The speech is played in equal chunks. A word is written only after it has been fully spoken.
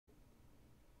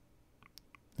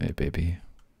Hey, baby.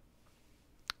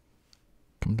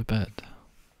 Come to bed.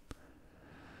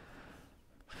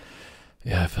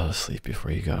 Yeah, I fell asleep before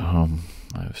you got home.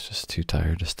 I was just too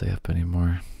tired to stay up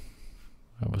anymore.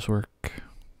 How was work?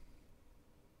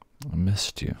 I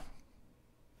missed you.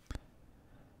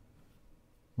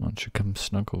 Why don't you come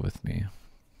snuggle with me?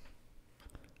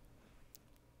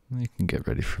 You can get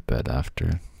ready for bed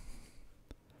after.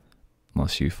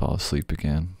 Unless you fall asleep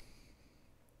again.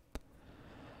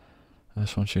 I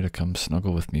just want you to come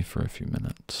snuggle with me for a few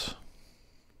minutes.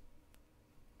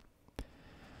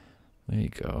 There you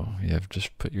go. You have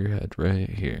just put your head right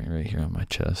here on my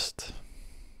chest.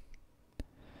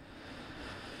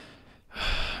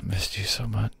 I missed you so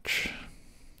much.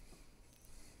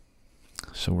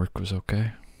 So work was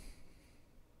okay?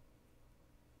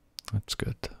 That's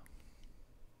good.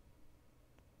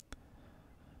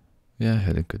 Yeah, I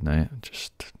had a good night.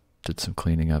 Just did some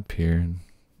cleaning up here and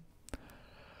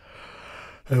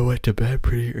I went to bed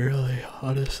pretty early,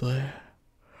 honestly.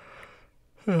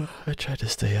 I tried to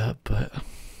stay up, but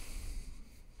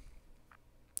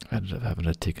I ended up having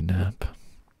to take a nap.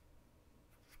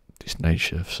 These night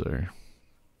shifts are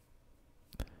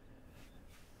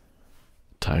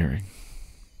tiring.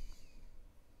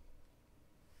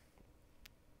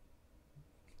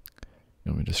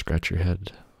 You want me to scratch your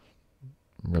head?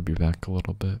 Rub your back a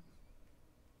little bit?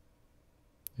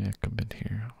 Yeah, come in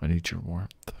here. I need your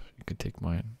warmth. You can take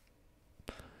mine.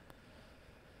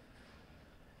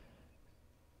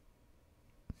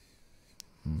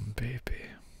 Baby.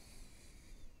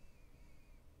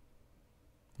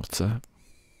 What's that?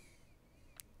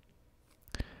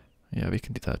 Yeah, we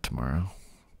can do that tomorrow.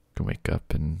 We can wake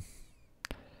up and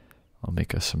I'll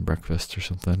make us some breakfast or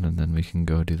something and then we can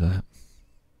go do that.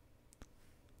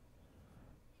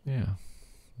 Yeah,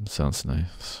 sounds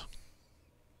nice.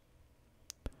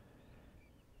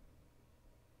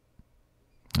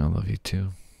 I love you too.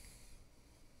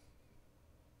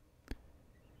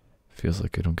 Feels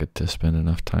like I don't get to spend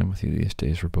enough time with you these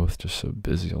days. We're both just so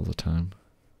busy all the time.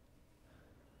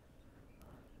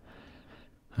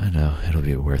 I know, it'll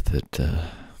be worth it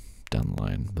down the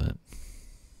line, but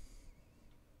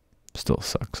still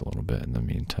sucks a little bit in the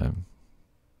meantime.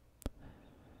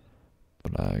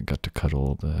 But I got to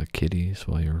cuddle the kitties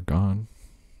while you were gone.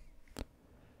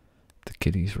 The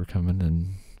kitties were coming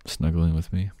and snuggling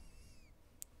with me.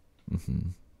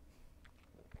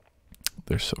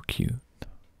 They're so cute.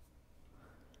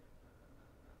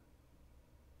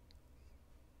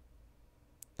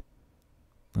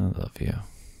 I love you.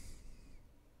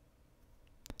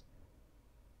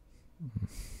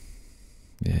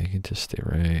 Yeah, you can just stay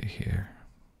right here.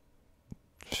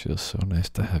 It feels so nice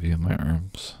to have you in my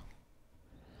arms.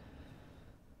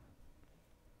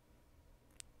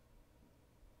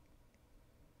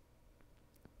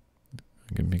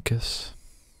 Give me a kiss.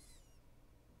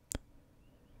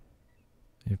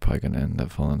 You're probably gonna end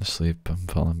up falling asleep. I'm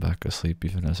falling back asleep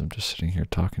even as I'm just sitting here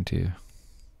talking to you.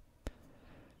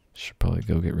 Should probably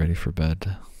go get ready for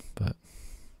bed, but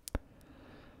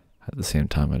at the same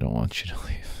time I don't want you to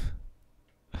leave.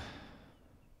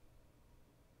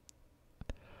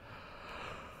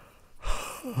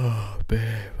 Oh,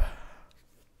 babe.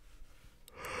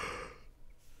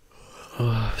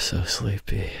 Oh, I'm so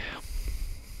sleepy.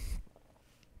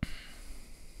 I'm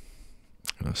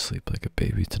gonna sleep like a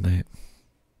baby tonight.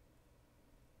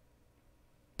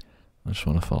 I just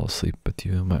want to fall asleep with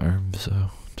you in my arms,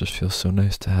 so it just feels so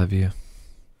nice to have you.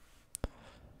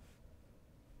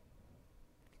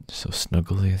 So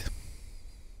snuggly.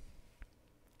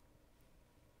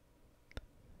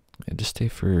 And just stay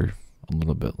for a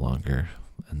little bit longer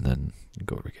and then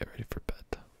go get ready for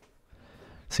bed.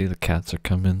 See, the cats are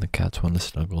coming. The cats want to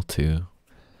snuggle too.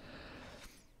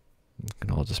 It can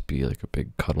all just be like a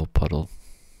big cuddle puddle.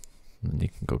 And then you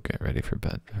can go get ready for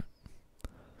bed.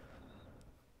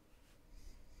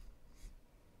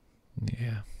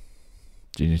 Yeah.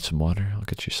 Do you need some water? I'll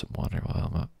get you some water while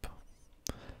I'm up.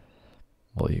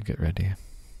 While you get ready.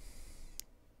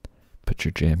 Put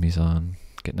your jammies on.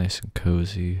 Get nice and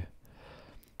cozy.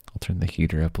 I'll turn the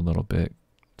heater up a little bit.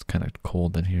 It's kind of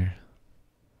cold in here.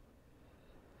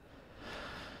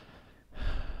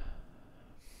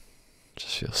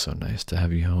 Just feels so nice to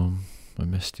have you home. I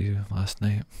missed you last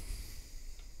night.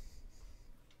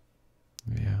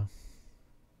 Yeah.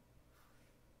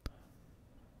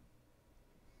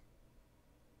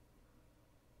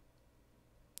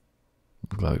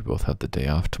 I'm glad we both have the day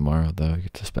off tomorrow, though. We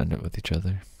get to spend it with each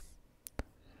other.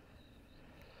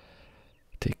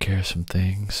 Take care of some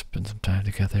things, spend some time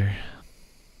together.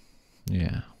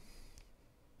 Yeah.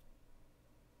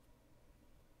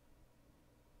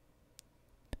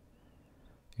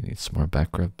 You need some more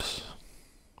back rubs?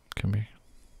 Come here.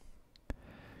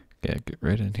 Yeah, get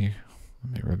right in here.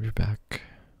 Let me rub your back.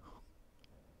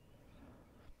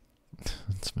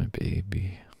 That's my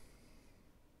baby.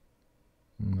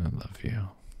 I love you.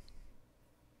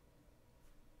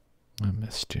 I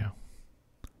missed you.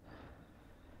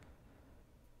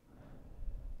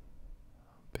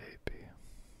 Baby.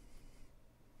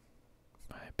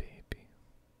 My baby.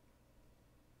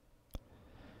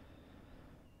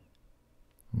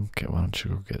 Okay, why don't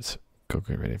you go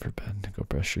get ready for bed. Go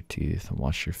brush your teeth and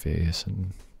wash your face,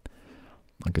 and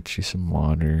I'll get you some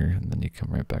water, and then you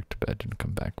come right back to bed and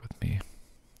come back with me.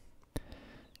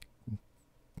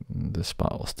 The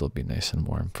spot will still be nice and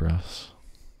warm for us.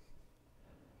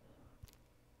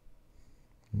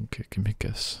 Okay, give me a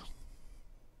kiss.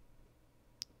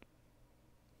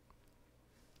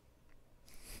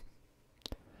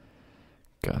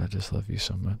 God, I just love you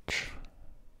so much.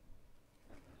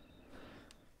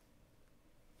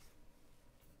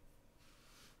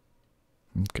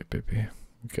 Okay, baby.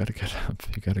 You gotta get up.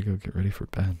 You gotta go get ready for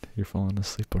bed. You're falling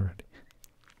asleep already.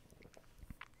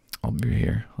 I'll be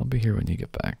here. I'll be here when you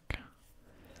get back.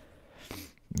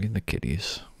 Me and the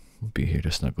kitties will be here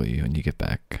to snuggle you when you get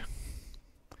back.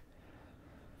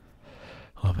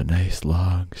 I'll have a nice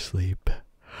long sleep.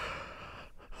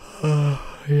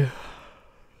 Oh, yeah.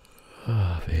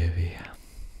 Oh, baby.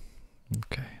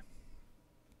 Okay.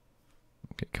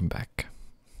 Okay, come back.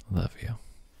 Love you.